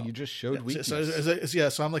right, so you just showed weakness.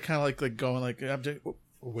 So I'm kind of like going like, I'm doing,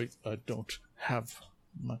 wait, I don't have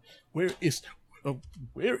my, where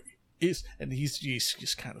is, and he's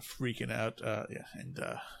just kind of freaking out,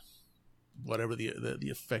 whatever the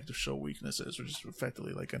effect of show weakness is, or just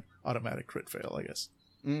effectively like an automatic crit fail, I guess.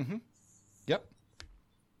 Mm-hmm. Yep.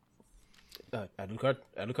 Alucard,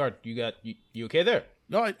 you okay there?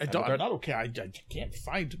 No, I don't. I'm not okay. I can't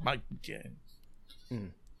find my.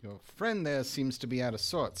 Your friend there seems to be out of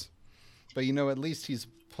sorts, but at least he's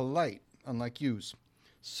polite, unlike yous.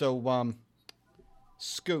 So,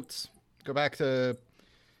 Scoots, go back to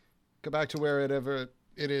wherever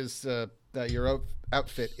it is that your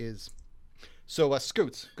outfit is. So,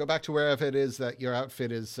 Scoots, go back to wherever it is that your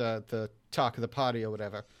outfit is the talk of the party or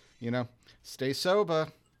whatever. Stay sober.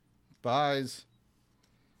 Byes.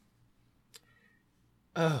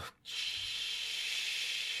 Oh,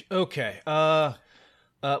 okay.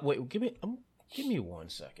 Wait, give me 1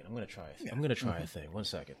 second. I'm gonna try a thing. 1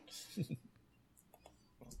 second.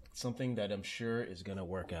 Something that I'm sure is gonna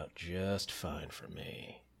work out just fine for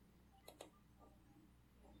me.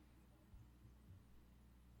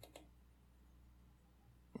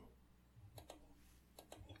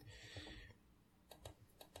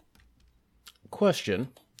 Question: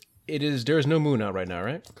 there's no moon out right now,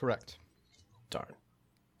 right? Correct. Darn.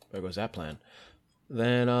 There goes that plan.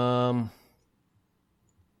 Then I'm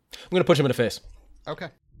gonna punch him in the face. Okay.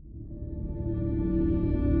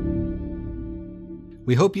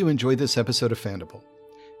 We hope you enjoyed this episode of Fandible.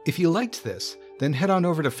 If you liked this, then head on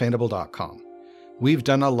over to fandible.com. We've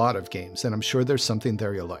done a lot of games, and I'm sure there's something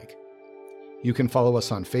there you'll like. You can follow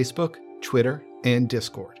us on Facebook, Twitter, and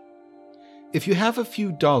Discord. If you have a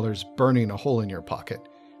few dollars burning a hole in your pocket,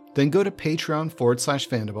 then go to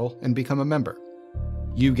Patreon/Fandible and become a member.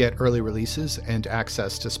 You get early releases and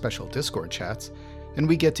access to special Discord chats, and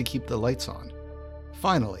we get to keep the lights on.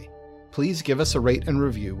 Finally, please give us a rate and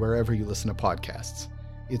review wherever you listen to podcasts.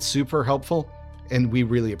 It's super helpful, and we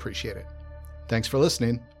really appreciate it. Thanks for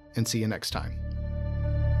listening, and see you next time.